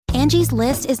Angie's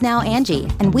List is now Angie,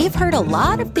 and we've heard a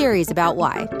lot of theories about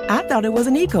why. I thought it was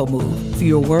an eco move.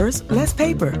 Fewer words, less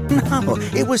paper. No,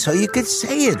 it was so you could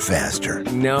say it faster.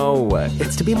 No,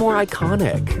 it's to be more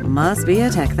iconic. Must be a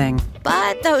tech thing.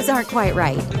 But those aren't quite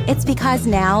right. It's because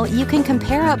now you can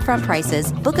compare upfront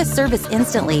prices, book a service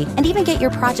instantly, and even get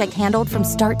your project handled from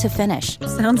start to finish.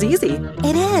 Sounds easy.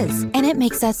 It is, and it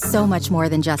makes us so much more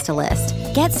than just a list.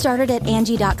 Get started at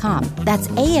Angie.com. That's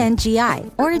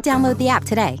ANGI, or download the app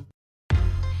today.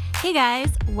 Hey guys,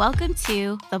 welcome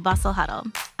to The Bustle Huddle.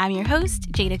 I'm your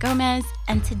host, Jada Gomez,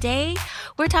 and today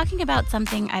we're talking about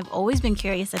something I've always been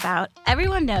curious about.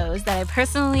 Everyone knows that I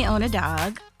personally own a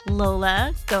dog,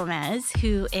 Lola Gomez,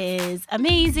 who is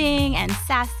amazing and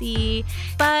sassy.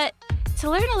 But to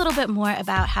learn a little bit more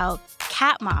about how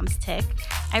cat moms tick,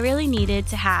 I really needed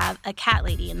to have a cat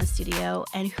lady in the studio.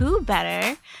 And who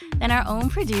better than our own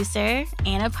producer,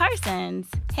 Anna Parsons.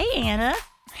 Hey, Anna.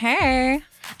 Hey.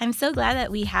 I'm so glad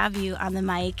that we have you on the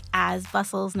mic as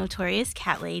Bustle's notorious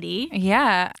cat lady.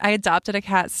 Yeah, I adopted a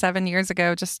cat 7 years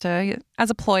ago just as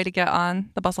a ploy to get on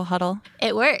the Bustle Huddle.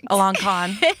 It worked. A long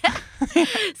con.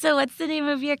 So what's the name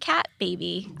of your cat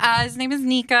baby? His name is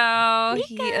Nico.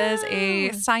 He is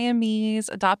a Siamese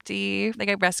adoptee.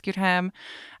 I rescued him.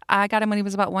 I got him when he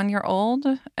was about 1 year old,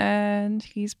 and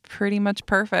he's pretty much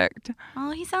perfect.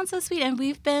 Oh, he sounds so sweet. And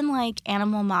we've been like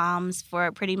animal moms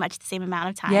for pretty much the same amount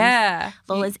of time. Yeah.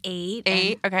 Lola's 8.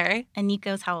 8, okay. And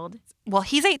Nico's how old? Well,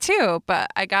 he's 8 too,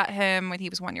 but I got him when he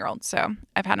was 1 year old, so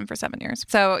I've had him for 7 years.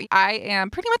 So I am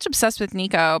pretty much obsessed with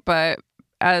Nico, but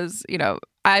as you know,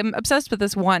 I'm obsessed with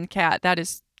this one cat. That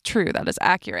is true. That is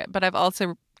accurate. But I've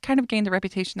also kind of gained a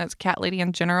reputation as a cat lady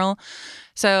in general.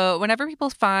 So whenever people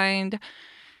find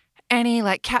any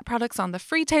cat products on the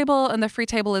Free Table, and the Free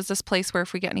Table is this place where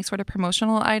if we get any sort of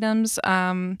promotional items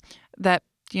that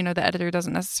the editor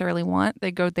doesn't necessarily want,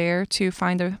 they go there to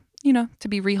find to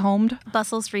be rehomed.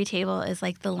 Bustle's Free Table is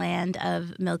like the land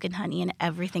of milk and honey and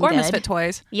everything or good. Misfit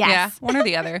Toys. Yes. Yeah, one or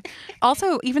the other.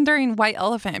 Also, even during White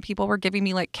Elephant, people were giving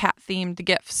me cat themed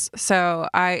gifts. So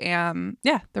I am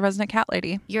the resident cat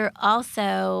lady. You're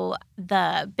also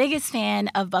the biggest fan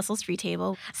of Bustle's Free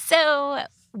Table. So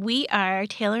we are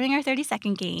tailoring our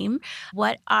 30-second game.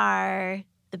 What are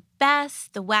the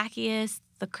best, the wackiest,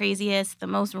 the craziest, the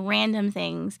most random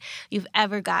things you've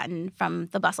ever gotten from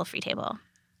the Bustle Free Table?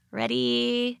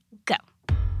 Ready, go.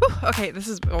 Whew, okay, this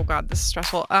is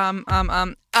stressful.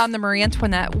 The Marie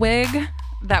Antoinette wig.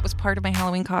 That was part of my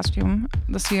Halloween costume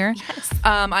this year. Yes.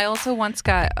 I also once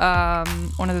got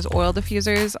one of those oil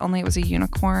diffusers, only it was a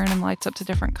unicorn and lights up to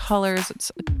different colors.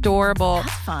 It's adorable.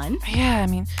 That's fun. Yeah, I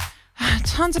mean,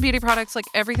 tons of beauty products,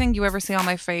 everything you ever see on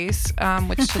my face,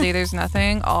 which today there's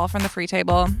nothing, all from the Free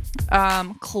Table.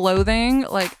 Clothing,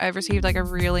 I've received a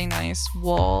really nice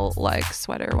wool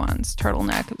sweater once,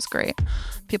 turtleneck. It was great.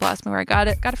 People ask me where I got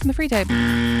it. Got it from the Free Table.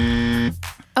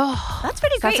 Oh, that's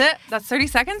pretty great. That's it? That's 30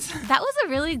 seconds? That was a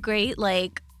really great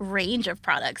range of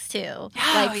products too.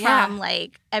 From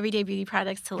everyday beauty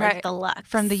products to the luxe.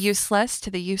 From the useless to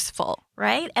the useful.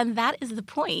 Right? And that is the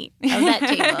point of that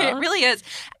table. It really is.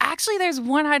 Actually, there's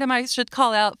one item I should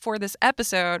call out for this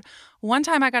episode. One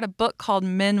time I got a book called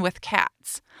Men with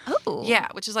Cats. Oh. Yeah,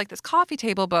 which is this coffee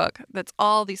table book that's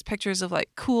all these pictures of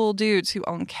cool dudes who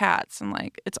own cats.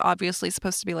 And it's obviously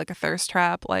supposed to be a thirst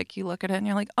trap. You look at it and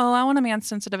you're oh, I want a man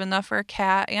sensitive enough for a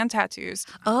cat and tattoos.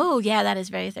 Oh, yeah, that is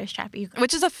very thirst trappy.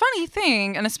 Which is a funny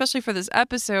thing, and especially for this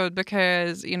episode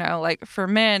because, for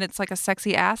men, it's a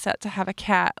sexy asset to have a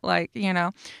cat.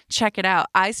 Check it out.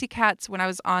 I see cats when I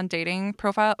was on dating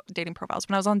profiles,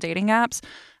 when I was on dating apps.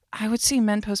 I would see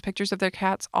men post pictures of their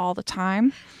cats all the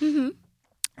time. Mm-hmm.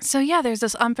 So, yeah, there's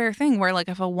this unfair thing where,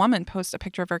 if a woman posts a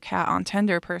picture of her cat on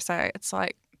Tinder, per se, it's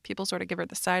people sort of give her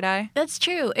the side eye. That's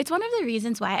true. It's one of the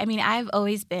reasons why, I've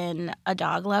always been a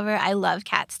dog lover. I love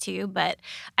cats, too, but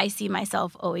I see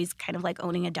myself always kind of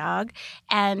owning a dog.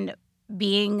 And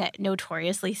being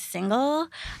notoriously single,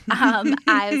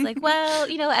 I was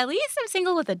well, at least I'm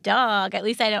single with a dog. At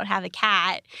least I don't have a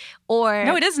cat. Or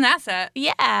no, it is an asset.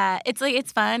 Yeah,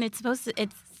 it's fun. It's supposed to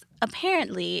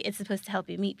help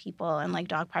you meet people and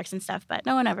dog parks and stuff. But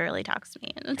no one ever really talks to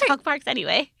me in dog parks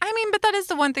anyway. But that is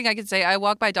the one thing I could say. I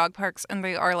walk by dog parks and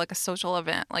they are a social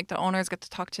event. The owners get to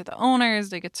talk to the owners.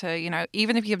 They get to,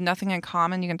 even if you have nothing in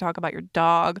common, you can talk about your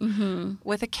dog. Mm-hmm.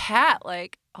 With a cat,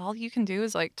 all you can do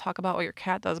is talk about what your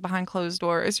cat does behind closed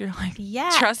doors. You're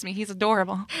yeah, trust me, he's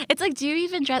adorable. It's do you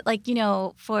even dress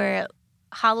for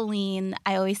Halloween?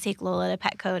 I always take Lola to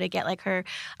Petco to get her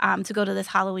to go to this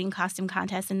Halloween costume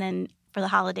contest, and then for the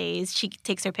holidays she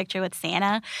takes her picture with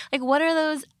Santa. What are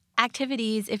those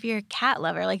activities if you're a cat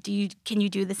lover? Like, can you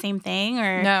do the same thing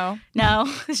or No.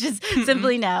 No, it's just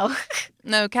simply no.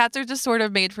 No, cats are just sort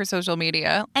of made for social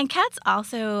media. And cats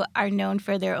also are known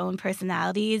for their own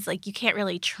personalities. Like, you can't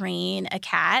really train a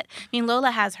cat. I mean,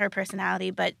 Lola has her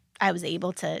personality, but I was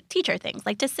able to teach her things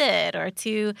like to sit or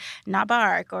to not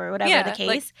bark or whatever the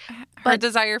case. Like, her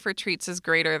desire for treats is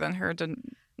greater than her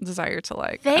desire to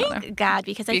like. Thank God,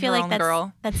 because I feel like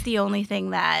that's the only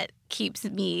thing that keeps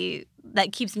me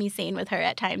sane with her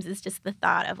at times is just the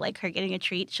thought of like her getting a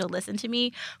treat. She'll listen to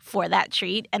me for that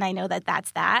treat, and I know that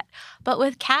that's that. But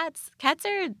with cats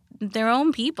are their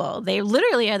own people. They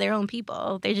literally are their own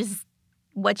people. They're just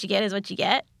what you get is what you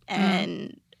get,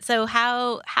 and. So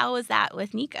how is that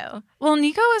with Nico? Well,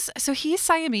 Nico he's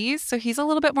Siamese, so he's a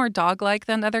little bit more dog-like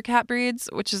than other cat breeds,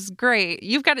 which is great.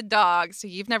 You've got a dog, so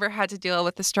you've never had to deal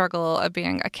with the struggle of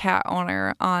being a cat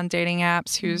owner on dating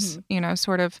apps who's,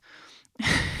 sort of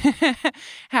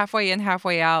halfway in,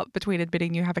 halfway out between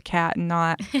admitting you have a cat and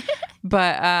not.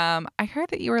 But I heard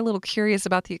that you were a little curious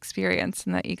about the experience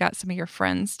and that you got some of your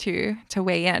friends to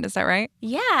weigh in. Is that right?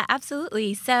 Yeah,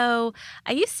 absolutely. So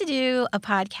I used to do a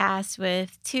podcast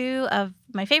with two of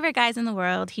my favorite guys in the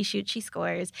world. He shoots, she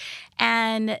scores.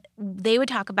 And they would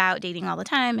talk about dating all the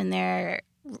time and their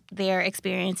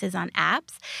experiences on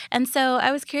apps. And so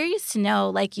I was curious to know,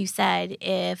 like you said,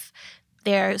 if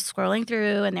they're scrolling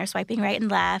through and they're swiping right and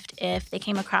left, if they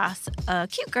came across a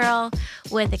cute girl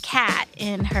with a cat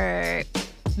in her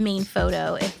main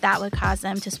photo, if that would cause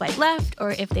them to swipe left or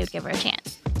if they would give her a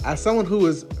chance. As someone who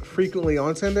is frequently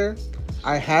on Tinder,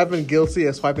 I have been guilty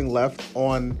of swiping left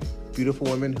on beautiful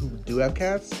women who do have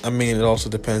cats. I mean, it also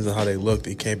depends on how they look.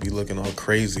 They can't be looking all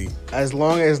crazy. As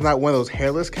long as it's not one of those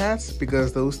hairless cats,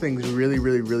 because those things really,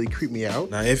 really, really creep me out.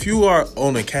 Now, if you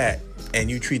own a cat and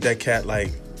you treat that cat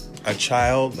like a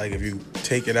child, like if you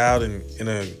take it out in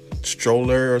a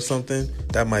stroller or something,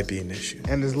 that might be an issue.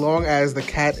 And as long as the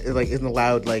cat isn't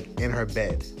allowed in her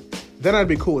bed, then I'd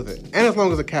be cool with it. And as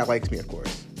long as the cat likes me, of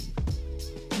course.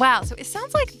 Wow, so it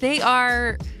sounds like they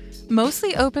are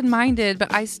mostly open-minded,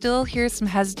 but I still hear some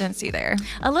hesitancy there.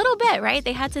 A little bit, right?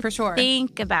 They had to For sure.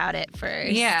 think about it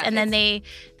first. Yeah. And then they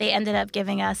ended up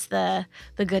giving us the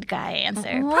good guy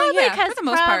answer. Well, for the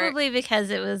most part.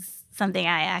 Because it was something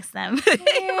I asked them.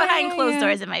 Behind closed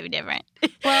doors, it might be different.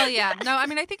 Well, yeah. No, I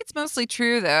mean, I think it's mostly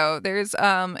true, though. There's,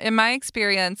 in my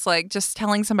experience, just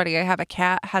telling somebody I have a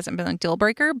cat hasn't been a deal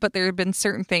breaker, but there have been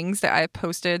certain things that I've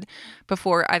posted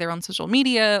before, either on social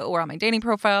media or on my dating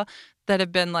profile, that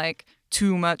have been,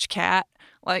 too much cat.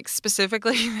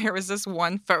 Specifically, there was this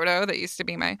one photo that used to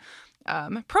be my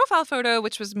profile photo,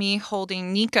 which was me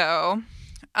holding Nico.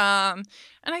 And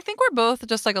I think we're both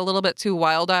just, a little bit too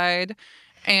wild-eyed.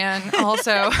 And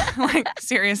also,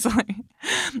 seriously,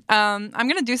 I'm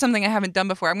going to do something I haven't done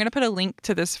before. I'm going to put a link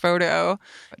to this photo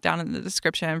down in the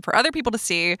description for other people to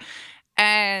see.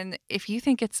 And if you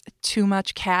think it's too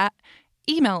much cat,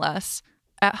 email us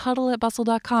at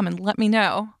huddle@bustle.com and let me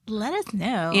know. Let us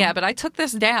know. Yeah, but I took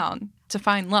this down to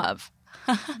find love.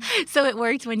 So it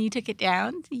worked when you took it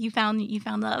down? You found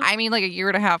love? I mean, a year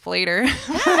and a half later.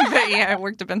 But yeah, it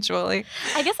worked eventually.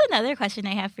 I guess another question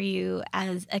I have for you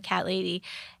as a cat lady,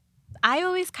 I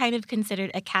always kind of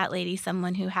considered a cat lady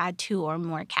someone who had 2 or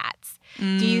more cats.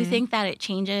 Do you think that it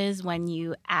changes when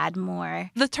you add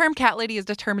more? The term cat lady is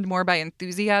determined more by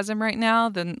enthusiasm right now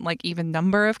than even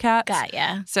number of cats. Got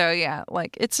ya. So yeah,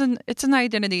 it's an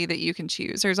identity that you can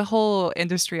choose. There's a whole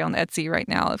industry on Etsy right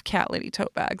now of cat lady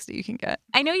tote bags that you can get.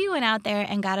 I know you went out there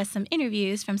and got us some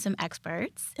interviews from some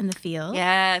experts in the field.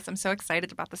 Yes, I'm so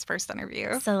excited about this first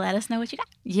interview. So let us know what you got.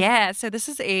 Yeah, so this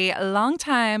is a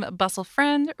longtime Bustle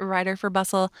friend, writer for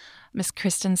Bustle, Miss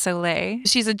Kristen Soleil.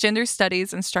 She's a gender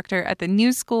studies instructor at the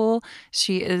New School.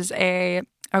 She is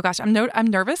I'm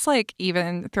nervous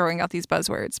even throwing out these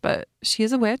buzzwords, but she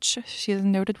is a witch. She is a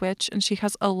noted witch, and she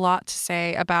has a lot to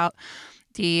say about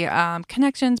the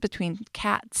connections between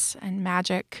cats and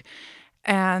magic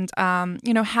and,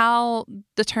 how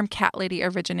the term cat lady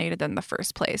originated in the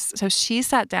first place. So she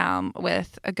sat down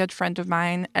with a good friend of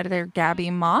mine, editor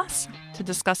Gabby Moss, to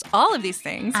discuss all of these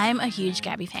things. I'm a huge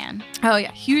Gabby fan. Oh,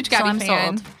 yeah. Huge Gabby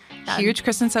fan. Sold. Huge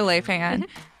Kristen Soleil fan.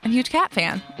 And huge cat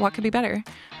fan. What could be better?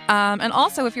 And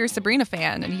also, if you're a Sabrina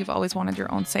fan and you've always wanted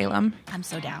your own Salem. I'm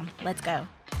so down. Let's go.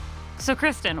 So,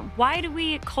 Kristen, why do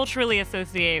we culturally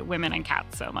associate women and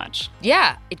cats so much?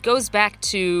 Yeah, it goes back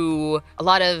to a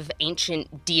lot of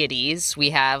ancient deities.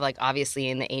 We have, obviously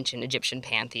in the ancient Egyptian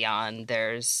pantheon,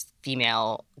 there's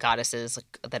female goddesses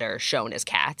that are shown as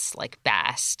cats, like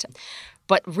Bast.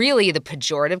 But really, the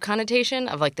pejorative connotation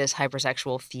of like this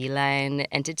hypersexual feline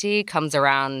entity comes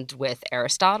around with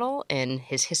Aristotle in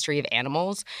his History of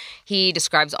Animals. He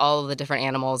describes all of the different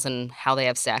animals and how they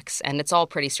have sex, and it's all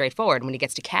pretty straightforward. When he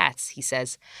gets to cats, he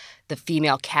says the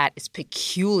female cat is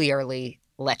peculiarly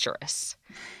lecherous.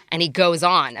 And he goes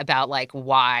on about like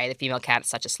why the female cat is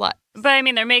such a slut. But I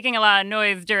mean, they're making a lot of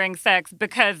noise during sex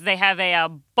because they have a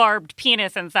barbed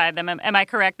penis inside them. Am I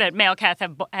correct that male cats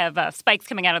have spikes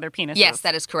coming out of their penises? Yes,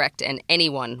 that is correct. And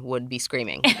anyone would be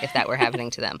screaming if that were happening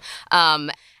to them.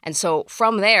 And so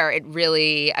from there, it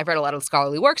really, I've read a lot of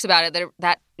scholarly works about it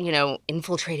that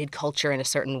infiltrated culture in a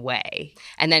certain way.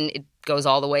 And then it goes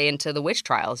all the way into the witch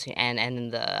trials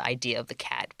and the idea of the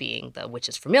cat being the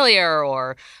witch's familiar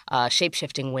or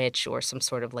shape-shifting witch or some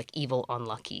sort of like evil,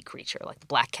 unlucky creature like the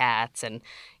black cats and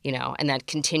that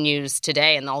continues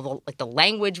today and all the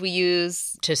language we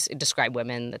use to describe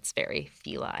women that's very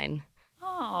feline.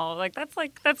 Oh, that's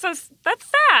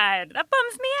sad. That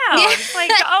bums me out. It's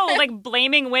like,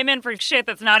 blaming women for shit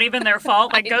that's not even their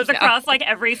fault, goes across like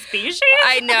every species.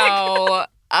 I know.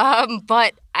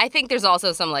 But I think there's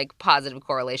also some like positive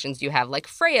correlations. You have like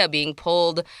Freya being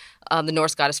pulled, the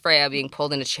Norse goddess Freya being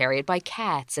pulled in a chariot by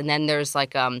cats. And then there's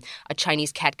like a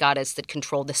Chinese cat goddess that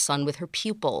controlled the sun with her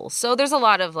pupils. So there's a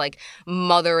lot of like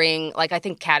mothering. Like I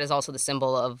think cat is also the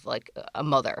symbol of like a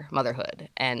motherhood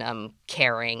and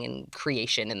caring and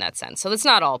creation in that sense. So it's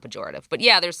not all pejorative. But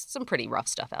yeah, there's some pretty rough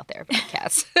stuff out there about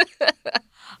cats.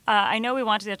 I know we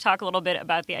wanted to talk a little bit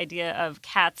about the idea of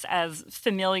cats as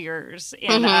familiars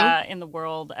in the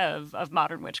world of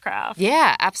modern witchcraft.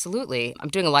 Yeah, absolutely. I'm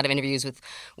doing a lot of interviews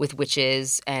with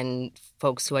witches and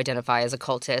folks who identify as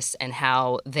occultists and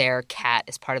how their cat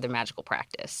is part of their magical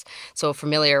practice. So a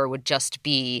familiar would just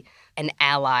be an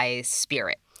ally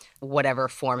spirit, whatever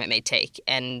form it may take.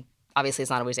 And obviously it's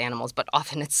not always animals, but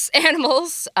often it's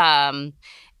animals.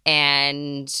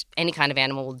 And any kind of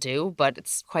animal will do, but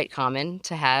it's quite common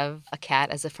to have a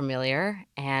cat as a familiar.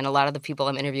 And a lot of the people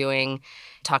I'm interviewing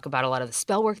talk about a lot of the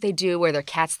spell work they do where their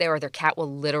cat's there or their cat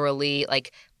will literally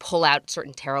like pull out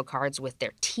certain tarot cards with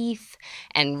their teeth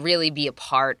and really be a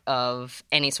part of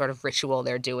any sort of ritual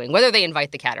they're doing, whether they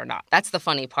invite the cat or not. That's the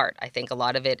funny part. I think a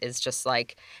lot of it is just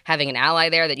like having an ally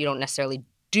there that you don't necessarily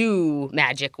do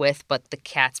magic with, but the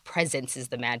cat's presence is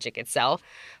the magic itself.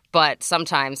 But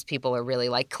sometimes people are really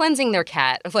like cleansing their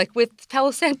cat like with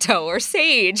Palo Santo or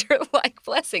sage or like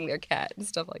blessing their cat and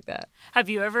stuff like that. Have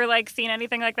you ever seen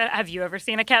anything like that? Have you ever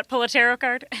seen a cat pull a tarot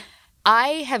card?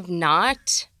 I have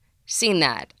not seen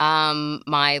that.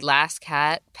 My last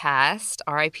cat passed,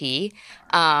 R.I.P.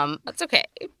 That's okay.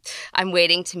 I'm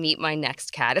waiting to meet my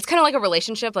next cat. It's kind of like a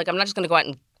relationship. Like I'm not just going to go out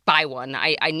and buy one.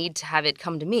 I need to have it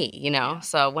come to me,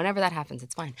 So whenever that happens,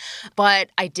 it's fine. But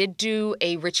I did do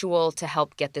a ritual to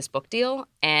help get this book deal,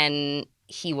 and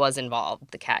he was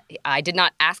involved, the cat. I did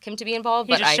not ask him to be involved,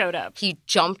 but he showed up. He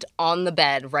jumped on the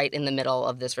bed right in the middle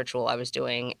of this ritual I was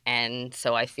doing, and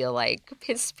so I feel like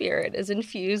his spirit is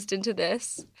infused into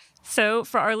this. So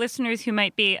for our listeners who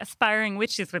might be aspiring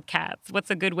witches with cats, what's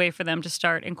a good way for them to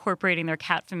start incorporating their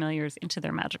cat familiars into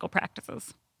their magical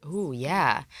practices? Ooh,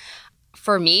 yeah.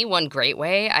 For me, one great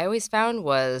way I always found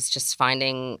was just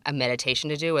finding a meditation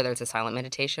to do, whether it's a silent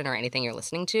meditation or anything you're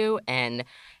listening to. And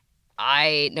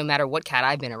no matter what cat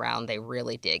I've been around, they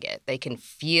really dig it. They can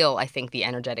feel, I think, the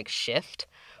energetic shift.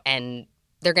 And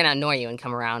they're going to annoy you and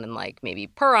come around and like maybe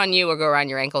purr on you or go around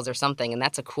your ankles or something. And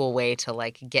that's a cool way to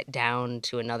like get down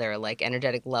to another like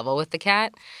energetic level with the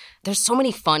cat. There's so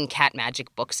many fun cat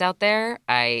magic books out there.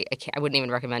 I wouldn't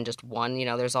even recommend just one.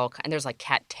 There's like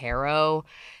cat tarot,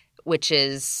 which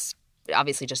is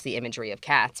obviously just the imagery of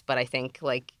cats. But I think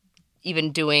like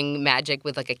even doing magic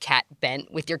with like a cat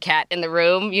bent with your cat in the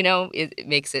room, it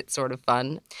makes it sort of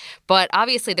fun. But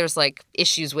obviously there's like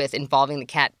issues with involving the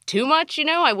cat too much,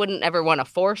 I wouldn't ever want to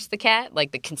force the cat.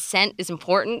 Like the consent is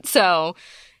important. So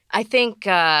I think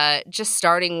just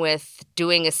starting with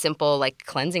doing a simple like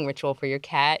cleansing ritual for your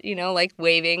cat, like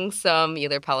waving some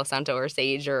either Palo Santo or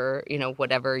sage or,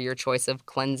 whatever your choice of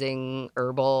cleansing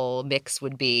herbal mix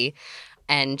would be.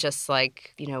 And just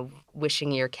like,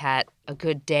 wishing your cat a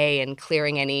good day and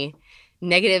clearing any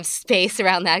negative space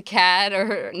around that cat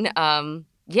or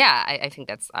I think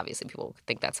that's obviously people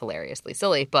think that's hilariously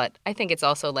silly. But I think it's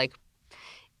also like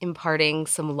imparting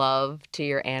some love to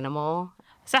your animal.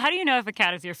 So how do you know if a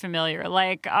cat is your familiar?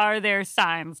 Like, are there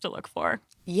signs to look for?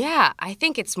 Yeah, I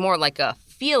think it's more like a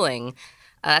feeling.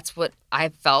 That's what I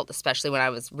felt, especially when I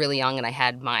was really young and I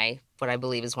had what I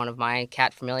believe is one of my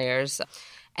cat familiars.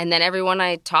 And then everyone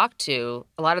I talk to,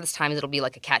 a lot of the times it'll be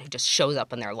like a cat who just shows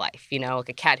up in their life, you know, like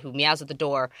a cat who meows at the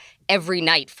door every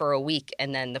night for a week.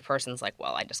 And then the person's like,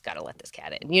 well, I just got to let this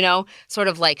cat in, you know, sort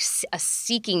of like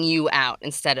seeking you out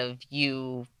instead of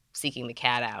you seeking the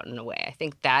cat out in a way. I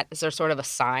think that is sort of a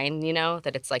sign, you know,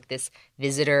 that it's like this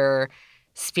visitor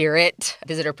spirit,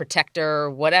 visitor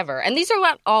protector, whatever. And these are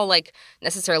not all like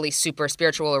necessarily super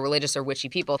spiritual or religious or witchy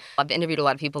people. I've interviewed a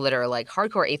lot of people that are like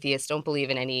hardcore atheists, don't believe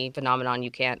in any phenomenon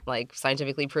you can't like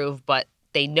scientifically prove, but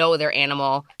they know their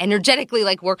animal energetically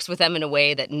like works with them in a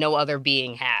way that no other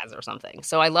being has or something.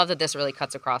 So I love that this really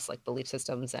cuts across like belief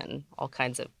systems and all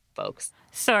kinds of folks.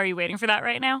 So are you waiting for that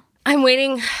right now? I'm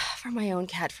waiting for my own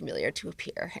cat familiar to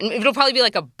appear. And it'll probably be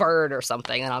like a bird or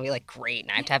something. And I'll be like, great,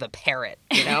 now I have to have a parrot,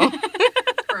 you know?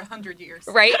 For 100 years.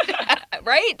 Right?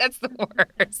 Right? That's the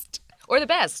worst. Or the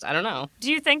best. I don't know.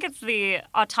 Do you think it's the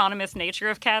autonomous nature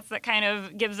of cats that kind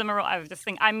of gives them a role? I was just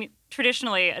thinking, I'm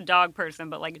traditionally a dog person,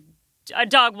 but like a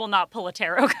dog will not pull a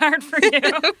tarot card for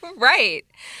you. Right.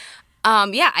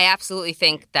 Yeah, I absolutely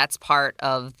think that's part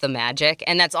of the magic.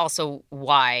 And that's also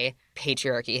why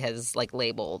patriarchy has like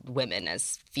labeled women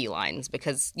as felines,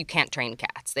 because you can't train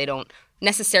cats. They don't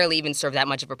necessarily even serve that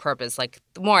much of a purpose. Like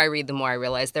the more I read, the more I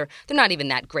realize they're not even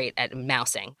that great at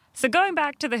mousing. So going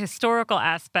back to the historical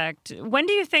aspect, when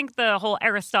do you think the whole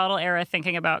Aristotle era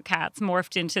thinking about cats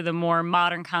morphed into the more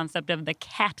modern concept of the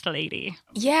cat lady?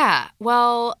 Yeah,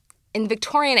 well, in the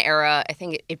Victorian era, I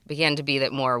think it began to be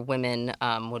that more women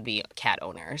would be cat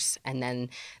owners. And then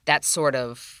that sort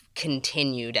of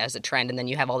continued as a trend. And then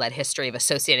you have all that history of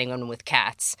associating women with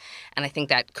cats. And I think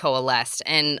that coalesced.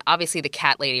 And obviously the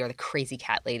cat lady or the crazy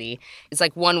cat lady is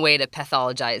like one way to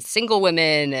pathologize single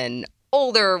women and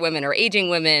older women or aging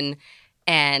women.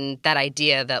 And that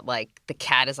idea that like the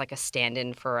cat is like a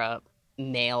stand-in for a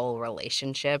male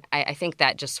relationship. I think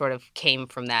that just sort of came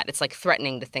from that. It's like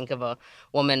threatening to think of a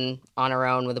woman on her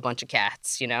own with a bunch of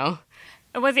cats, you know?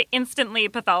 Was it instantly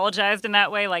pathologized in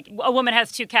that way? Like a woman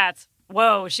has 2 cats.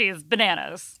 Whoa, she's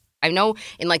bananas. I know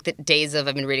in like the days of,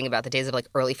 I've been reading about the days of like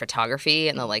early photography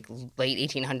in the like late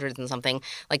 1800s and something,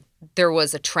 like there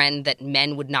was a trend that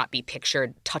men would not be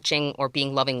pictured touching or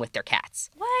being loving with their cats.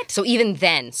 What? So even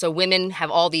then, so women have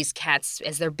all these cats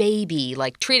as their baby,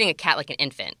 like treating a cat like an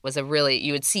infant was a really,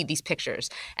 you would see these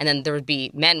pictures. And then there would be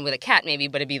men with a cat maybe,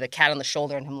 but it'd be the cat on the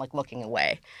shoulder and him like looking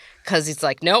away. Because he's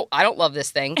like, no, I don't love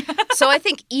this thing. So I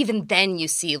think even then you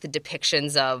see the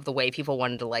depictions of the way people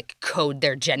wanted to like code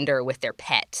their gender with their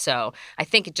pet. So I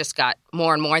think it just got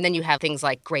more and more. And then you have things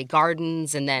like Grey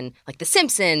Gardens and then like The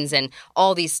Simpsons and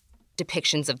all these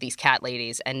depictions of these cat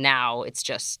ladies. And now it's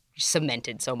just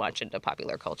cemented so much into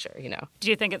popular culture, you know.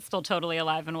 Do you think it's still totally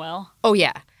alive and well? Oh,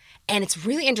 yeah. And it's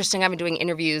really interesting. I've been doing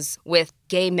interviews with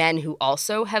gay men who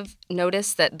also have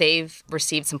noticed that they've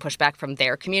received some pushback from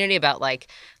their community about like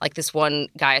this one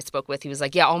guy I spoke with. He was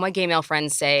like, yeah, all my gay male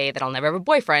friends say that I'll never have a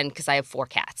boyfriend because I have 4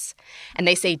 cats. And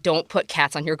they say, don't put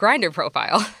cats on your Grindr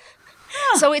profile.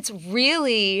 Huh. So it's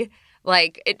really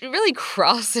like it really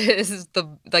crosses the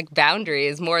like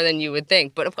boundaries more than you would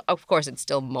think. But of course, it's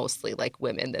still mostly like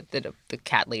women that the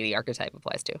cat lady archetype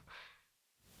applies to.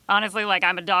 Honestly, like,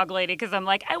 I'm a dog lady because I'm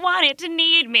like, I want it to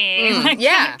need me. Like,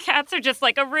 yeah. Cats are just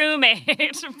like a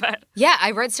roommate. But yeah,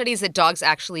 I've read studies that dogs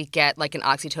actually get like an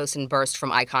oxytocin burst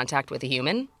from eye contact with a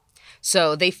human.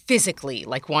 So they physically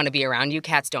like want to be around you.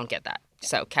 Cats don't get that.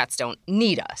 So cats don't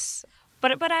need us.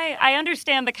 But I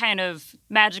understand the kind of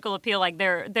magical appeal. Like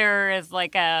there is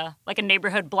like a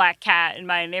neighborhood black cat in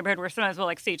my neighborhood where sometimes we'll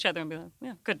like see each other and be like,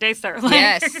 yeah, good day, sir. Like,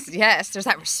 yes. There's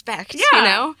that respect, yeah. You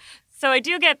know? So I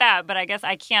do get that, but I guess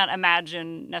I can't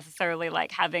imagine necessarily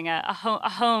like having a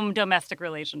home domestic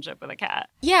relationship with a cat.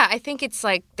 Yeah, I think it's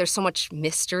like there's so much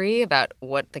mystery about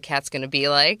what the cat's going to be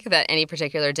like that any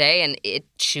particular day, and it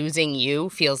choosing you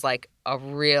feels like a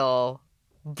real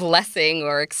blessing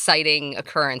or exciting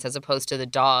occurrence as opposed to the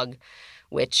dog,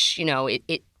 which, you know,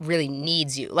 it really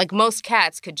needs you. Like most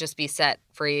cats could just be set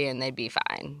free and they'd be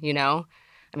fine, you know?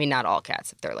 I mean, not all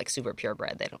cats. If they're, like, super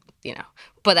purebred, they don't, you know.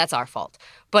 But that's our fault.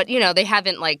 But, you know, they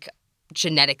haven't, like,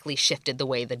 genetically shifted the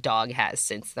way the dog has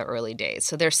since the early days.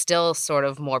 So they're still sort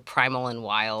of more primal and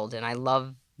wild. And I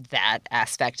love that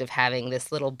aspect of having this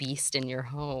little beast in your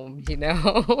home, you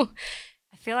know?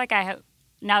 I feel like I have...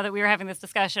 Now that we were having this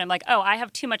discussion, I'm like, oh, I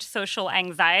have too much social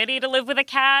anxiety to live with a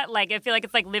cat. Like, I feel like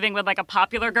it's like living with like a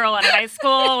popular girl in high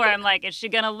school where I'm like, is she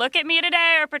going to look at me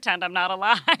today or pretend I'm not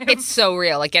alive? It's so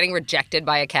real. Like getting rejected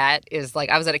by a cat is like,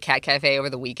 I was at a cat cafe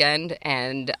over the weekend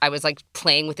and I was like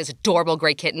playing with this adorable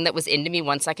gray kitten that was into me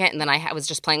 1 second. And then I was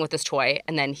just playing with this toy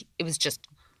and then it was just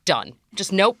done.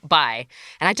 Just nope, bye.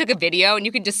 And I took a video and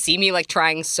you could just see me like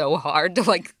trying so hard to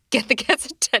like get the cat's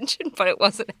attention, but it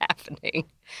wasn't happening.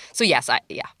 So yes,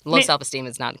 low self-esteem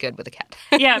is not good with a cat.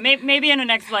 Yeah, maybe in a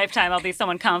next lifetime I'll be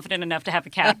someone confident enough to have a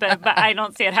cat, but I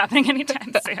don't see it happening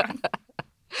anytime soon.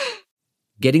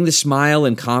 Getting the smile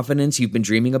and confidence you've been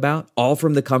dreaming about, all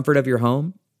from the comfort of your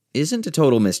home, isn't a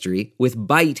total mystery with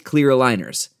Byte clear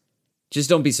aligners. Just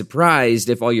don't be surprised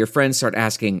if all your friends start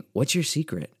asking, "What's your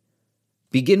secret?"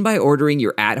 Begin by ordering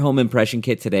your at-home impression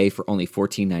kit today for only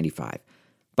 $14.95.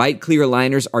 Byte clear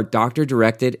aligners are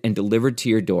doctor-directed and delivered to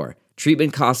your door.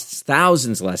 Treatment costs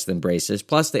thousands less than braces,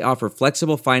 plus they offer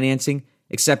flexible financing,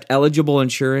 accept eligible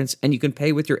insurance, and you can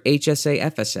pay with your HSA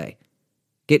FSA.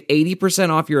 Get 80%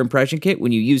 off your impression kit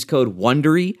when you use code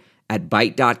WONDERY at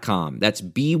Byte.com. That's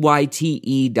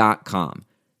BYTE.com.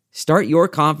 Start your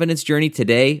confidence journey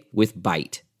today with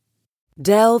Byte.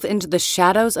 Delve into the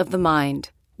shadows of the mind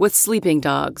with Sleeping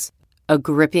Dogs, a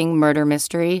gripping murder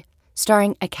mystery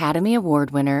starring Academy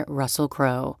Award winner Russell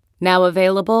Crowe. Now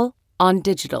available on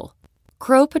digital.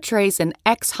 Crowe portrays an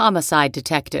ex-homicide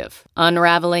detective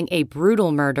unraveling a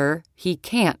brutal murder he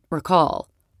can't recall.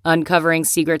 Uncovering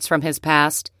secrets from his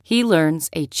past, he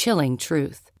learns a chilling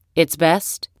truth. It's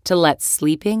best to let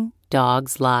sleeping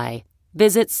dogs lie.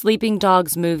 Visit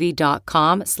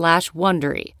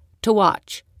sleepingdogsmovie.com/Wondery to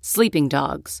watch Sleeping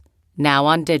Dogs, now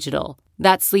on digital.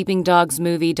 That's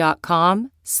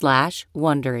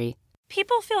sleepingdogsmovie.com/Wondery.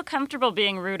 People feel comfortable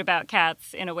being rude about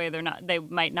cats in a way they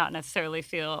might not necessarily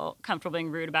feel comfortable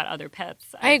being rude about other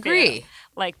pets. I agree.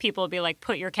 Like people will be like,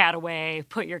 put your cat away,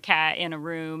 put your cat in a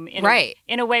room. In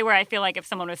a way where I feel like if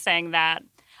someone was saying that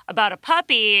about a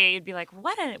puppy, you'd be like,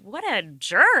 what a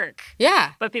jerk.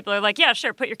 Yeah. But people are like, yeah,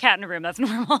 sure, put your cat in a room. That's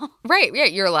normal. Right. Yeah,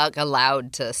 you're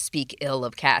allowed to speak ill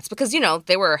of cats because,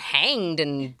 they were hanged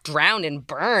and drowned and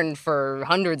burned for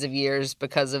hundreds of years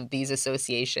because of these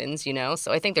associations,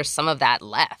 So I think there's some of that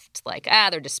left. Like,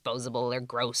 they're disposable, they're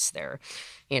gross, they're,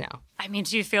 I mean,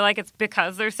 do you feel like it's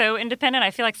because they're so independent?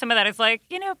 I feel like some of that is like,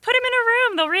 put them in a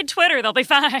room. They'll read Twitter. They'll be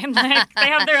fine. Like, they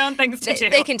have their own things to do.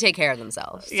 They can take care of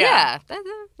themselves. Yeah,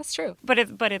 that's true. But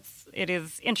it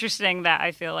is interesting that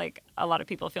I feel like a lot of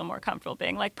people feel more comfortable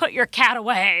being like, put your cat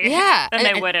away. Yeah. Than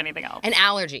they would anything else. And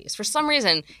allergies. For some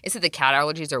reason, is it the cat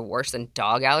allergies are worse than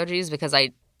dog allergies? Because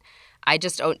I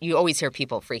just don't, you always hear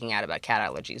people freaking out about cat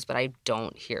allergies, but I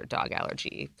don't hear dog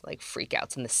allergy like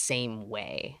freakouts in the same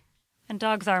way. And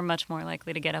dogs are much more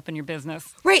likely to get up in your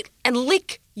business. Right, and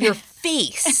lick your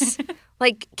face.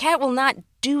 Like, cat will not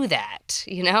do that,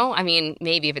 I mean,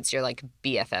 maybe if it's your,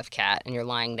 BFF cat and you're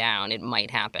lying down, it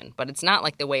might happen. But it's not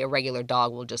like the way a regular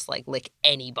dog will just, lick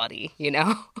anybody,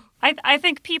 I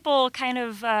think people kind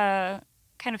of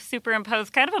superimpose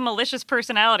kind of a malicious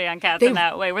personality on cats in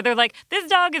that way, where they're like, this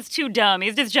dog is too dumb.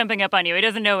 He's just jumping up on you. He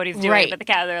doesn't know what he's doing. Right. But the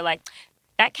cat, they're like,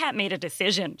 that cat made a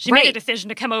decision. She made a decision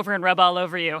to come over and rub all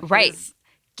over you. Right.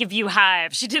 Give you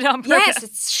hive. She did it on purpose.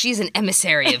 Yes, she's an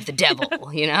emissary of the devil, So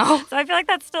I feel like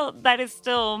that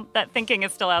thinking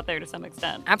is still out there to some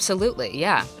extent. Absolutely,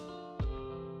 yeah.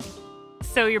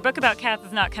 So your book about cats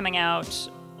is not coming out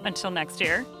until next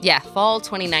year. Yeah, fall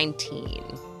 2019.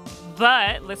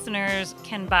 But listeners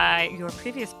can buy your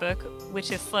previous book, which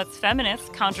is Sluts Feminists,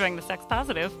 Conjuring the Sex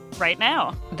Positive, right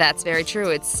now. That's very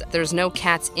true. There's no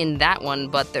cats in that one,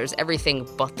 but there's everything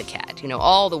but the cat.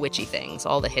 All the witchy things,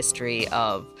 all the history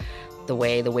of the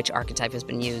way the witch archetype has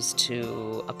been used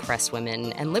to oppress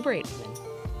women and liberate women.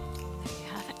 There you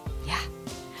have it. Yeah.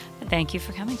 Thank you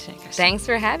for coming today, Kristen. Thanks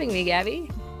for having me, Gabby.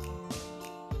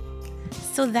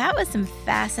 So that was some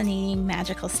fascinating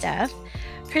magical stuff.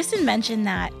 Kristen mentioned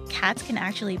that cats can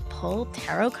actually pull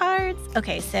tarot cards.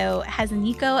 Okay, so has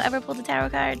Nico ever pulled a tarot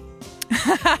card?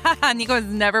 Nico has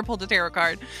never pulled a tarot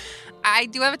card. I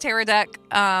do have a tarot deck.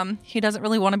 He doesn't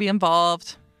really want to be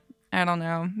involved. I don't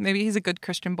know. Maybe he's a good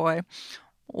Christian boy.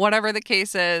 Whatever the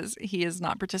case is, he has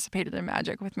not participated in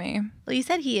magic with me. Well, you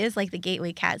said he is like the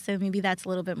gateway cat, so maybe that's a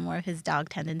little bit more of his dog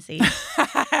tendency.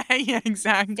 Yeah,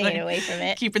 exactly. Staying away from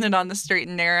it. Keeping it on the straight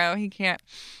and narrow. He can't,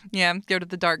 go to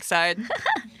the dark side.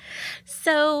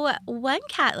 So one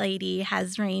cat lady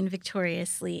has reigned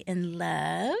victoriously in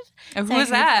love. Oh, who was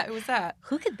that? Who was that?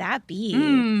 Who could that be?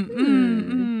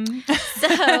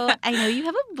 So I know you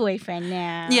have a boyfriend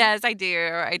now. Yes, I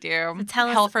do. So tell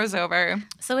us. Hell froze over.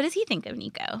 So what does he think of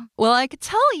Nico? Well, I could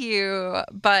tell you,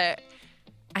 but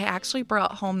I actually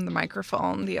brought home the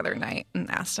microphone the other night and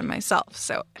asked him myself.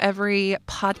 So every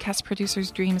podcast producer's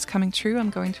dream is coming true. I'm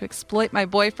going to exploit my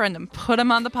boyfriend and put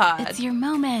him on the pod. It's your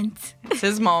moment. It's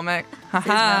his moment. It's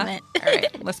his moment. All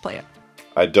right, let's play it.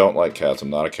 I don't like cats. I'm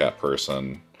not a cat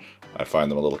person. I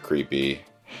find them a little creepy.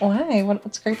 Why?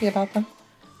 What's creepy about them?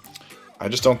 I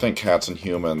just don't think cats and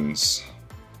humans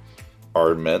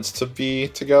are meant to be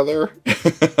together.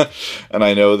 And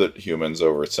I know that humans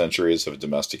over centuries have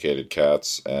domesticated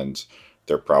cats, and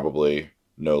they're probably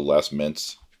no less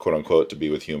meant, quote unquote, to be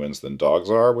with humans than dogs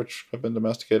are, which have been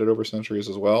domesticated over centuries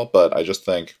as well. But I just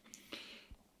think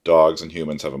dogs and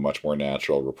humans have a much more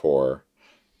natural rapport,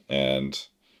 and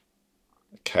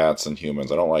cats and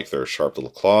humans, I don't like their sharp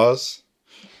little claws.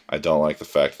 I don't like the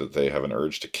fact that they have an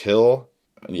urge to kill.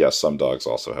 And yes, some dogs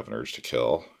also have an urge to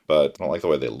kill, but I don't like the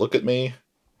way they look at me.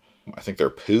 I think their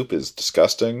poop is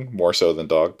disgusting, more so than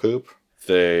dog poop.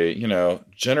 They,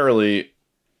 generally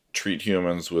treat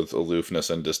humans with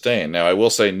aloofness and disdain. Now, I will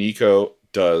say Nico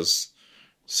does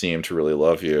seem to really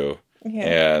love you,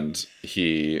 and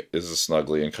he is a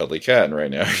snuggly and cuddly cat, and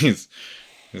right now he's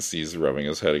rubbing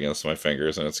his head against my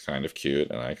fingers, and it's kind of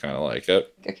cute, and I kind of like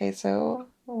it. Okay, so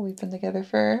we've been together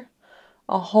for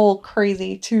a whole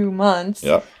crazy 2 months.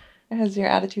 Yep. Has your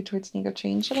attitude towards Nico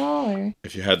changed at all? Or?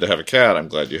 If you had to have a cat, I'm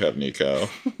glad you have Nico.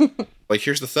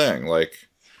 Here's the thing.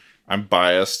 I'm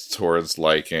biased towards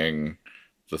liking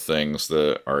the things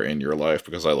that are in your life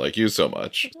because I like you so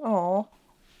much. Oh.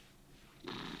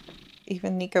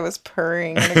 Even Nico is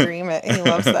purring in agreement. He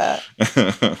loves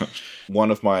that. One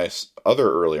of my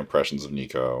other early impressions of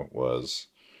Nico was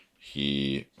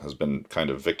he has been kind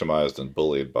of victimized and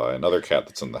bullied by another cat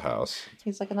that's in the house.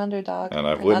 He's like an underdog. And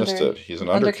I've witnessed it. He's an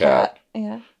undercat.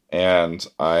 Yeah. And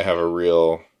I have a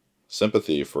real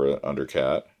sympathy for an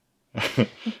undercat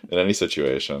in any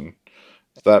situation.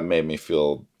 That made me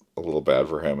feel a little bad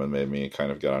for him and made me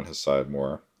kind of get on his side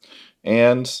more.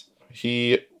 And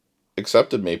he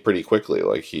accepted me pretty quickly.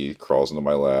 He crawls into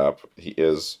my lap. He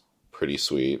is pretty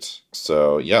sweet.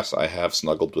 So yes, I have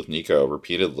snuggled with Nico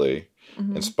repeatedly,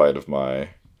 in spite of my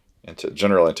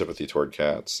general antipathy toward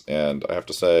cats. And I have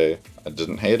to say, I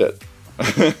didn't hate it.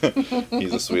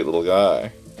 He's a sweet little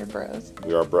guy. We're bros.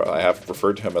 We are bro. I have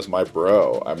referred to him as my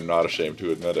bro. I'm not ashamed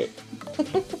to admit it.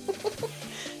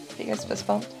 Have you guys fist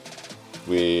bumped?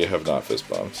 We have not fist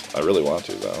bumped. I really want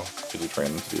to, though. Could you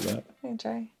train him to do that? I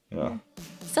try. Yeah.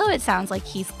 So it sounds like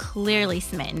he's clearly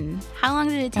smitten. How long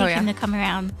did it take him to come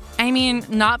around? I mean,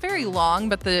 not very long,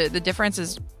 but the difference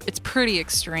is it's pretty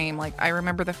extreme. I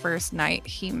remember the first night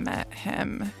he met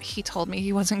him, he told me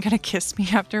he wasn't going to kiss me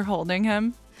after holding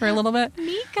him for a little bit.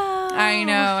 Nico! I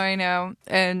know.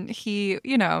 And he,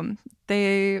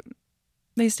 they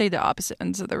stayed the opposite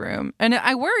ends of the room. And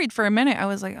I worried for a minute. I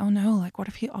was like, oh no, what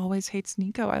if he always hates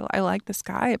Nico? I like this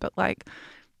guy, but I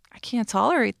can't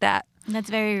tolerate that.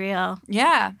 That's very real.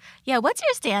 Yeah. Yeah, what's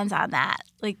your stance on that?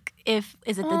 Is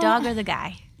it the dog or the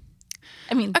guy?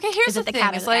 I mean, okay, here's is it the thing.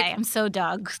 cat or the guy? I'm so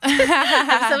dog.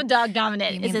 I'm so dog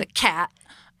dominant. Is it the cat?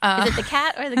 Is it the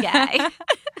cat or the guy?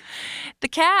 The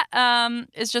cat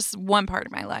is just one part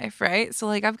of my life, right? So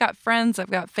I've got friends,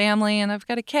 I've got family, and I've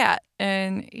got a cat,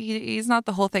 and he's not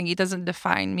the whole thing. He doesn't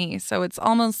define me. So it's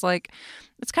almost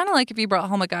it's kind of like if you brought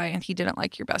home a guy and he didn't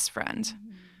like your best friend,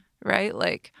 right?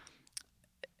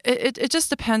 It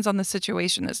just depends on the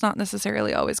situation. It's not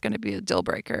necessarily always going to be a deal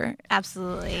breaker.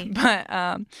 Absolutely.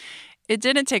 But it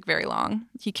didn't take very long.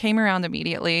 He came around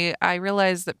immediately. I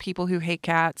realized that people who hate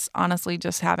cats honestly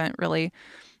just haven't really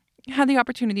had the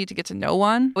opportunity to get to know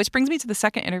one, which brings me to the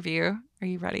second interview. Are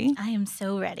you ready? I am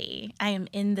so ready. I am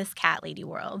in this cat lady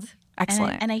world.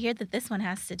 Excellent. And I hear that this one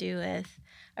has to do with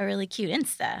a really cute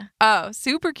Insta. Oh,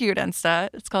 super cute Insta.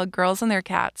 It's called Girls and Their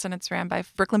Cats, and it's ran by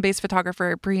Brooklyn-based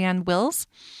photographer Brianne Wills.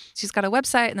 She's got a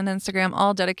website and an Instagram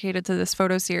all dedicated to this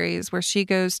photo series where she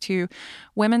goes to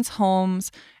women's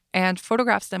homes and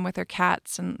photographs them with their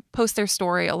cats and posts their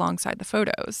story alongside the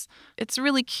photos. It's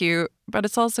really cute, but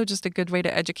it's also just a good way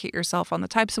to educate yourself on the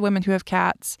types of women who have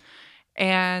cats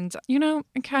and,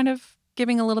 kind of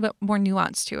giving a little bit more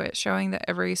nuance to it, showing that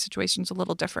every situation's a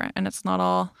little different and it's not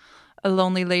all a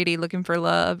lonely lady looking for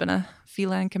love and a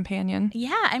feline companion.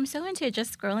 Yeah, I'm so into it,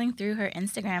 just scrolling through her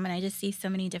Instagram, and I just see so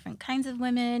many different kinds of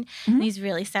women in these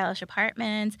really stylish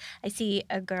apartments. I see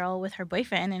a girl with her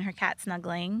boyfriend and her cat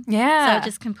snuggling. Yeah. So it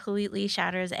just completely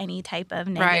shatters any type of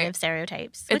negative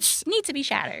stereotypes, which need to be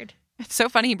shattered. It's so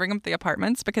funny you bring up the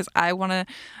apartments because I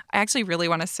actually really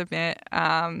want to submit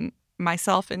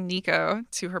myself and Nico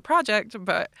to her project,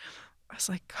 but I was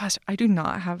like, gosh, I do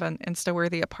not have an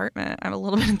Insta-worthy apartment. I'm a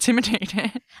little bit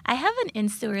intimidated. I have an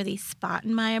Insta-worthy spot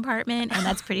in my apartment, and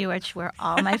that's pretty much where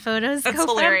all my photos go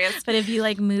hilarious. from. But if you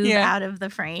move out of the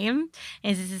frame,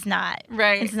 it's just not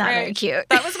right. It's not very cute.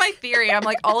 That was my theory. I'm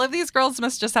like, all of these girls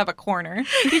must just have a corner.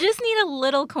 You just need a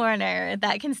little corner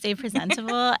that can stay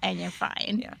presentable, and you're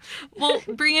fine. Yeah. Well,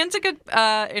 Brianne's a good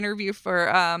interview for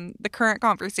the current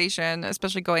conversation,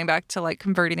 especially going back to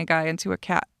converting a guy into a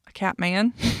cat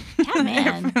man. Cat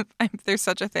man. If there's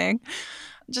such a thing.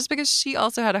 just because she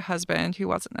also had a husband who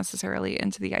wasn't necessarily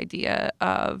into the idea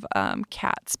of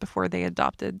cats before they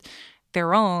adopted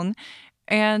their own.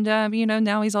 And,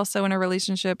 now he's also in a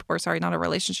relationship, or sorry, not a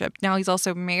relationship. Now he's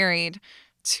also married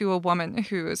to a woman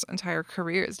whose entire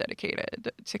career is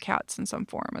dedicated to cats in some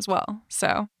form as well.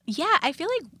 So, yeah, I feel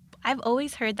like I've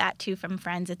always heard that too from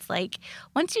friends. It's like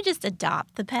once you just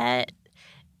adopt the pet,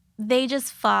 they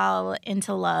just fall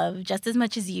into love just as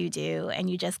much as you do. And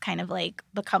you just kind of like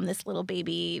become this little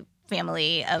baby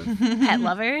family of pet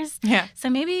lovers. Yeah. So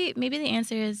maybe the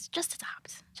answer is just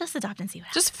adopt. Just adopt and see what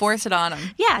happens. Just force it on them.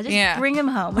 Yeah, just bring them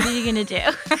home. What are you going to do?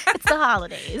 It's the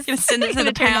holidays. You're going to send it to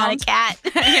the turn on a pound. cat.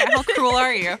 Yeah, how cruel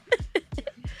are you?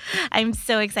 I'm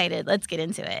so excited. Let's get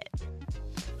into it.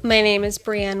 My name is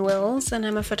Brienne Wills, and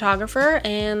I'm a photographer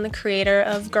and the creator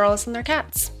of Girls and Their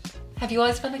Cats. Have you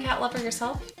always been a cat lover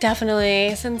yourself?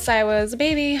 Definitely. Since I was a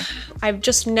baby, I've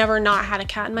just never not had a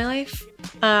cat in my life.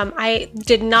 I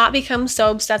did not become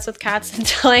so obsessed with cats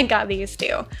until I got these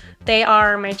two. They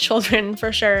are my children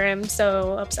for sure. I'm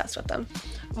so obsessed with them.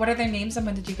 What are their names and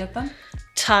when did you get them?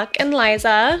 Tuck and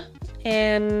Liza.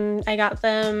 And I got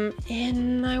them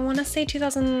in, I want to say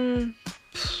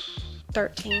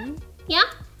 2013. Yeah?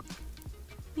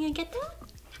 You gonna get that?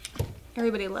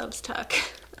 Everybody loves Tuck.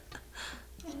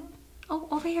 Oh,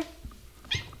 over here.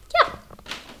 Yeah.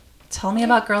 Tell me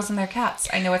about Girls and Their Cats.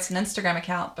 I know it's an Instagram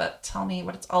account, but tell me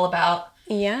what it's all about.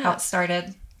 Yeah. How it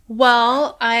started.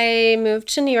 Well, I moved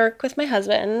to New York with my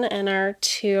husband and our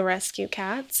two rescue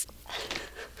cats.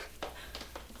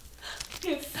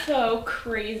 He's so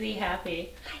crazy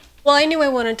happy. Well, I knew I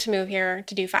wanted to move here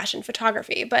to do fashion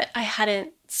photography, but I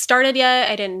hadn't started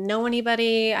yet. I didn't know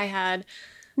anybody. I had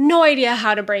no idea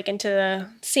how to break into the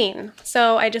scene.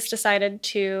 So I just decided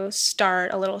to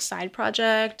start a little side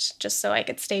project just so I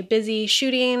could stay busy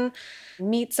shooting,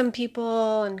 meet some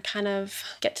people, and kind of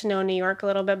get to know New York a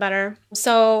little bit better.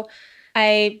 So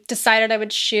I decided I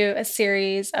would shoot a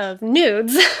series of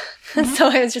nudes. Mm-hmm. So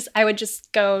I would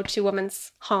just go to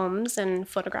women's homes and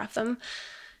photograph them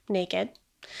naked.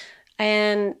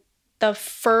 And the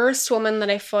first woman that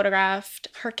I photographed,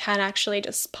 her cat actually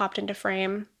just popped into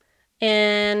frame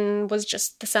and was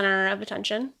just the center of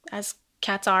attention, as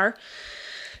cats are.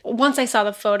 Once I saw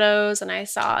the photos and I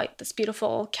saw this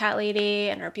beautiful cat lady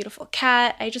and her beautiful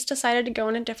cat, I just decided to go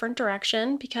in a different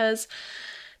direction because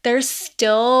there's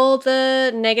still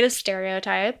the negative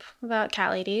stereotype about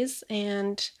cat ladies,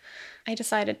 and I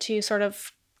decided to sort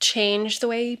of change the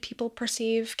way people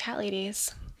perceive cat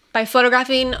ladies by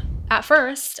photographing, at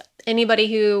first,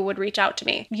 anybody who would reach out to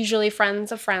me, usually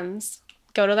friends of friends.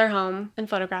 Go to their home and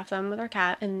photograph them with their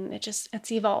cat, and it's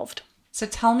evolved. So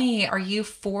tell me, are you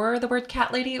for the word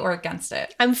cat lady or against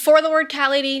it? I'm for the word cat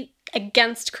lady,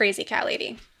 against crazy cat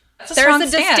lady. That's There's strong a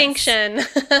stance. distinction.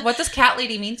 What does cat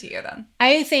lady mean to you then?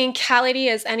 I think cat lady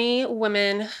is any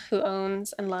woman who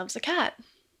owns and loves a cat.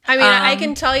 I mean, I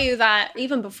can tell you that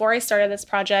even before I started this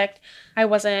project, I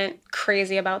wasn't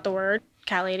crazy about the word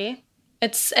cat lady.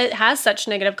 It has such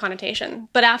negative connotation.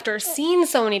 But after seeing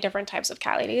so many different types of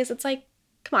cat ladies, it's like,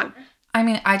 come on. I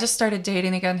mean, I just started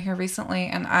dating again here recently,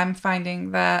 and I'm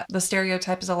finding that the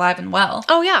stereotype is alive and well.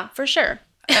 Oh, yeah, for sure.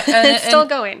 It's still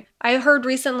going. I heard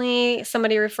recently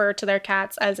somebody refer to their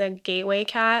cats as a gateway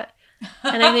cat,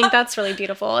 and I think that's really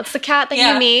beautiful. It's the cat that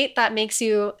you meet that makes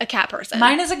you a cat person.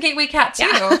 Mine is a gateway cat, too.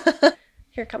 Yeah.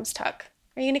 Here comes Tuck.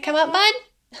 Are you going to come up, bud?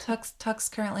 Tuck's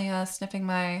currently sniffing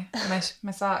my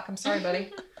sock. I'm sorry,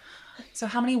 buddy. So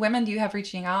how many women do you have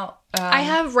reaching out? I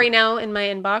have right now in my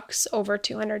inbox over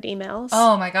 200 emails.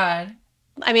 Oh my God.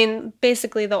 I mean,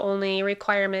 basically the only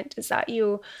requirement is that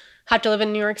you have to live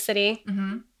in New York City,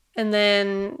 mm-hmm. and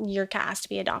then your cat has to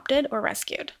be adopted or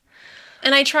rescued.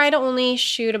 And I try to only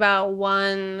shoot about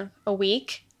one a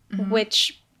week, mm-hmm.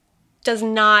 which does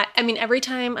not, I mean, every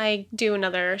time I do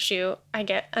another shoot, I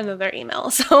get another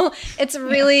email. So it's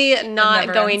really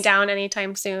not going down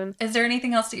anytime soon. Is there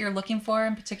anything else that you're looking for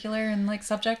in particular in like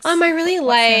subjects? I really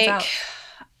like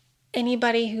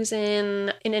anybody who's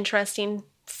in an interesting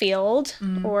field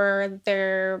or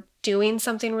they're doing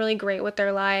something really great with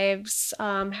their lives,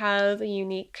 have a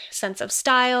unique sense of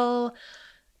style,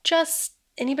 just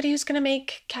anybody who's going to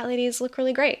make cat ladies look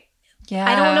really great.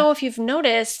 Yeah. I don't know if you've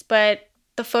noticed, but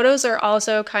the photos are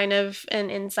also kind of an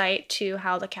insight to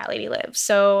how the cat lady lives.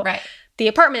 So the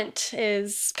apartment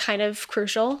is kind of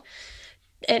crucial,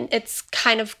 and it's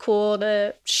kind of cool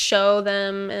to show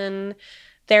them in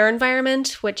their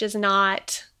environment, which is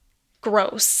not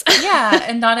gross. Yeah,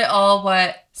 and not at all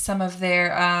what some of their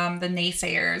the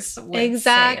naysayers would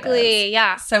exactly say it is.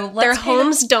 Yeah. So their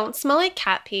homes don't smell like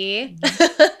cat pee.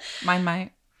 Mine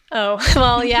might. Oh,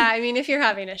 well, yeah. I mean, if you're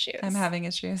having issues. I'm having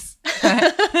issues.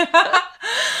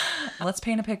 Let's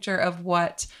paint a picture of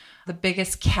what the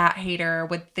biggest cat hater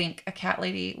would think a cat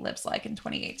lady lives like in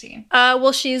 2018.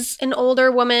 Well, she's an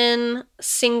older woman,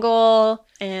 single,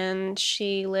 and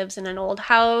she lives in an old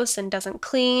house and doesn't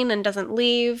clean and doesn't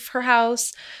leave her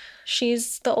house.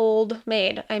 She's the old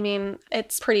maid. I mean,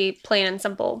 it's pretty plain and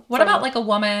simple. What about like a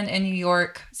woman in New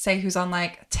York, say, who's on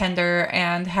like Tinder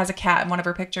and has a cat in one of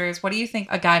her pictures? What do you think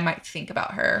a guy might think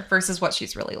about her versus what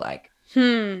she's really like?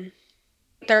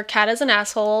 Their cat is an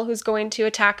asshole who's going to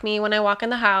attack me when I walk in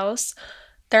the house.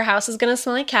 Their house is going to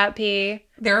smell like cat pee.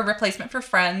 They're a replacement for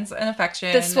friends and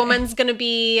affection. This woman's going to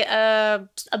be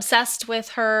obsessed with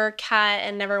her cat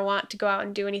and never want to go out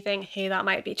and do anything. Hey, that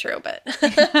might be true, but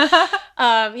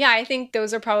yeah, I think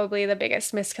those are probably the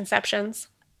biggest misconceptions.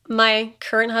 My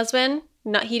current husband,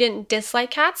 he didn't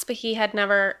dislike cats, but he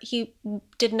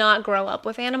did not grow up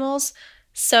with animals.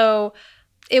 So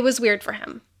it was weird for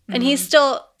him. And he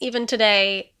still, even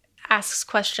today, asks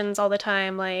questions all the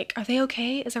time, like, are they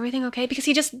okay? Is everything okay? Because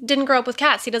he just didn't grow up with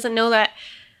cats. He doesn't know that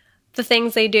the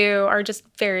things they do are just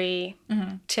very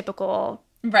typical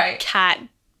cat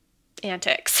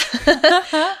antics.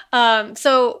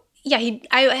 So, yeah,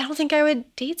 I don't think I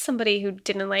would date somebody who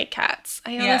didn't like cats.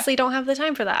 I honestly don't have the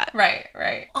time for that.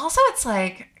 Right. Also, it's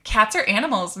like, cats are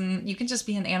animals and you can just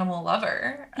be an animal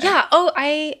lover. Yeah.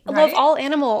 I love all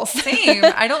animals. Same.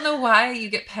 I don't know why you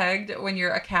get pegged when you're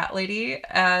a cat lady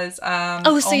as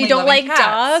so you don't like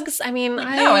dogs? I mean, no,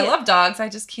 I love dogs. I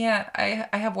just can't. I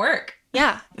have work.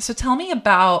 Yeah. So tell me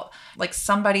about like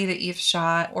somebody that you've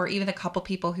shot or even a couple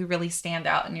people who really stand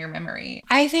out in your memory.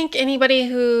 I think anybody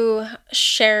who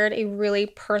shared a really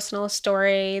personal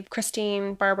story,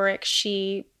 Christine Barbarick,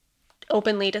 she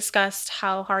openly discussed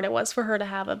how hard it was for her to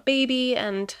have a baby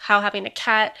and how having a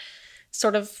cat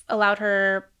sort of allowed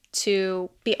her to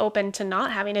be open to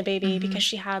not having a baby because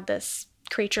she had this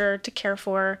creature to care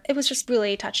for. It was just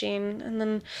really touching. And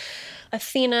then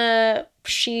Athena,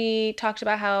 she talked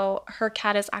about how her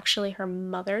cat is actually her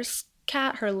mother's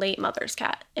cat, her late mother's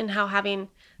cat, and how having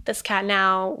this cat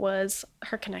now was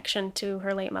her connection to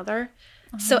her late mother.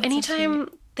 So anytime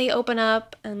they open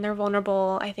up and they're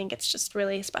vulnerable, I think it's just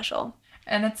really special.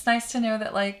 And it's nice to know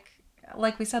that like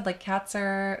we said, like cats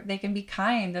they can be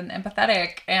kind and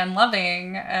empathetic and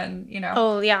loving and, you know.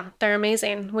 Oh yeah, they're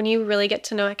amazing. When you really get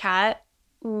to know a cat,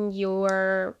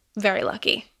 you're very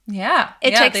lucky. Yeah.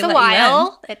 It takes a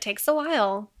while. It takes a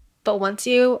while. But once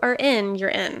you are in, you're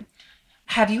in.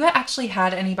 Have you actually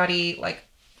had anybody like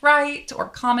write or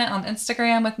comment on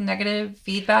Instagram with negative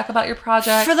feedback about your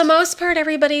project? For the most part,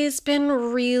 everybody's been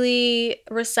really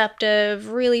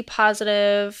receptive, really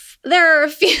positive. There are a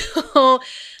few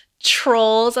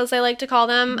trolls, as I like to call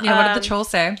them. Yeah, what did the trolls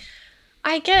say?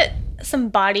 I get some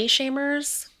body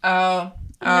shamers. Pass.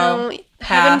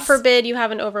 Heaven forbid you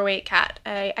have an overweight cat.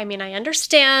 I mean, I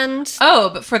understand. Oh,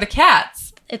 but for the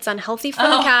cats. It's unhealthy for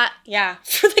the cat. Yeah,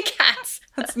 for the cats.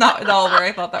 That's not at all where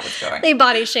I thought that was going. They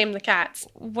body shame the cats.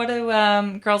 What do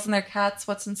girls and their cats,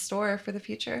 what's in store for the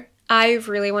future? I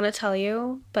really want to tell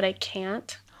you, but I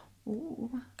can't.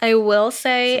 Ooh. I will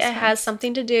say it has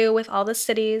something to do with all the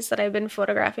cities that I've been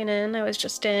photographing in. I was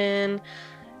just in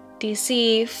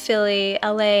DC, Philly,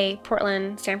 LA,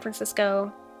 Portland, San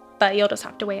Francisco, but you'll just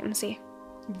have to wait and see.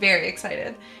 Very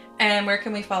excited. And where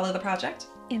can we follow the project?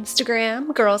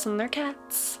 Instagram, Girls and Their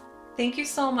Cats. Thank you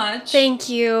so much. Thank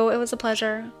you. It was a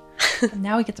pleasure. And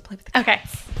now we get to play with the cats. Okay.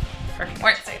 Perfect.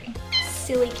 More exciting.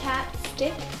 Silly cat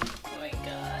stick. Oh my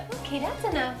god. Okay, that's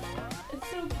enough.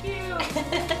 It's so cute.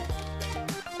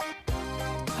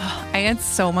 I had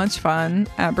so much fun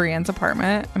at Brienne's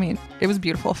apartment. I mean, it was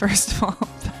beautiful, first of all.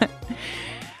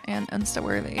 And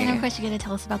Insta-worthy. And of course, you're going to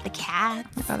tell us about the cats.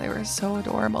 Oh, they were so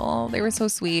adorable. They were so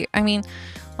sweet. I mean,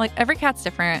 like every cat's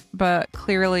different, but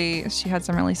clearly she had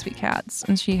some really sweet cats.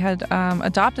 And she had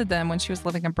adopted them when she was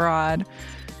living abroad,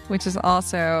 which is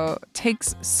also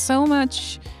takes so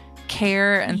much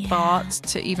care and thought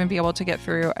to even be able to get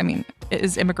through. I mean,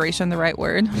 is immigration the right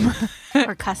word?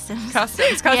 Or customs.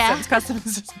 Customs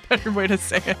is just a better way to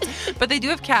say it. But they do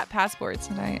have cat passports,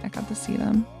 and I got to see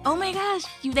them. Oh my gosh,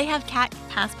 they have cat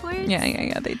passports?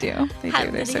 Yeah, they do. They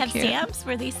do. They're so have cute. Stamps?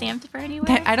 Were they stamped for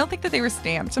anywhere? I don't think that they were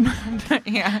stamped. But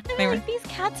yeah, they were. Like, these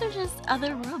cats are just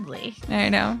otherworldly. I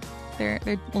know. They're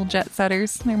little jet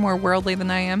setters. They're more worldly than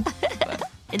I am.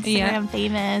 Instagram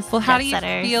famous. Well, how do you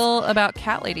feel about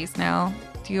cat ladies now?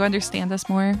 Do you understand us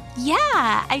more?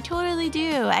 Yeah, I totally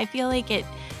do. I feel like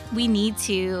we need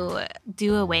to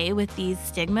do away with these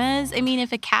stigmas. I mean,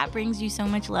 if a cat brings you so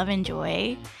much love and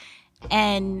joy,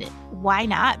 And why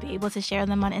not be able to share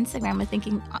them on Instagram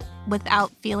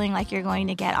without feeling like you're going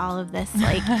to get all of this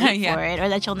like hate for it, or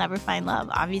that you'll never find love?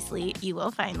 Obviously, you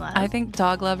will find love. I think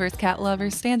dog lovers, cat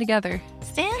lovers stand together.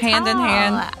 Stand hand in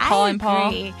hand, paw in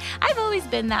paw. I've always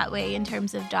been that way in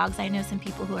terms of dogs. I know some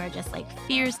people who are just like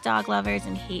fierce dog lovers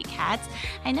and hate cats.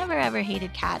 I never ever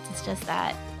hated cats. It's just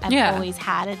that I've always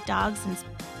had a dog since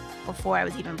before I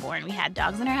was even born. We had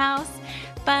dogs in our house.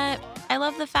 But I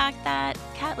love the fact that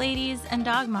cat ladies and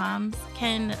dog moms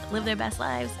can live their best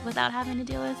lives without having to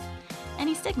deal with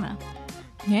any stigma.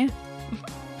 Yeah.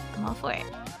 I'm all for it.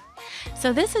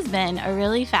 So this has been a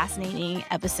really fascinating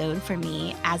episode for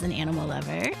me as an animal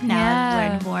lover. Now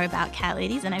I've learned more about cat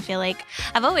ladies, and I feel like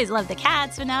I've always loved the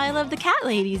cats, but now I love the cat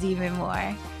ladies even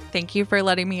more. Thank you for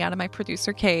letting me out of my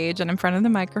producer cage and in front of the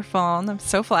microphone. I'm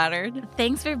so flattered.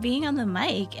 Thanks for being on the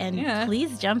mic, and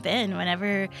please jump in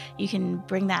whenever you can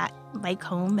bring that mic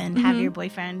home and have your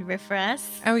boyfriend riff for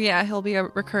us. Oh yeah, he'll be a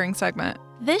recurring segment.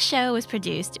 This show was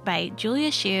produced by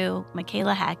Julia Shu,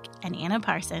 Michaela Heck, and Anna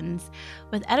Parsons,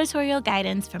 with editorial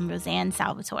guidance from Roseanne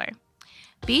Salvatore.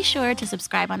 Be sure to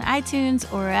subscribe on iTunes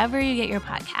or wherever you get your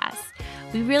podcasts.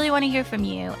 We really want to hear from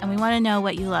you, and we want to know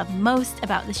what you love most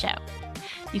about the show.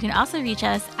 You can also reach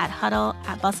us at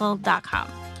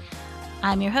huddle@bustle.com.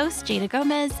 I'm your host, Jada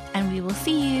Gomez, and we will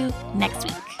see you next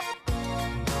week.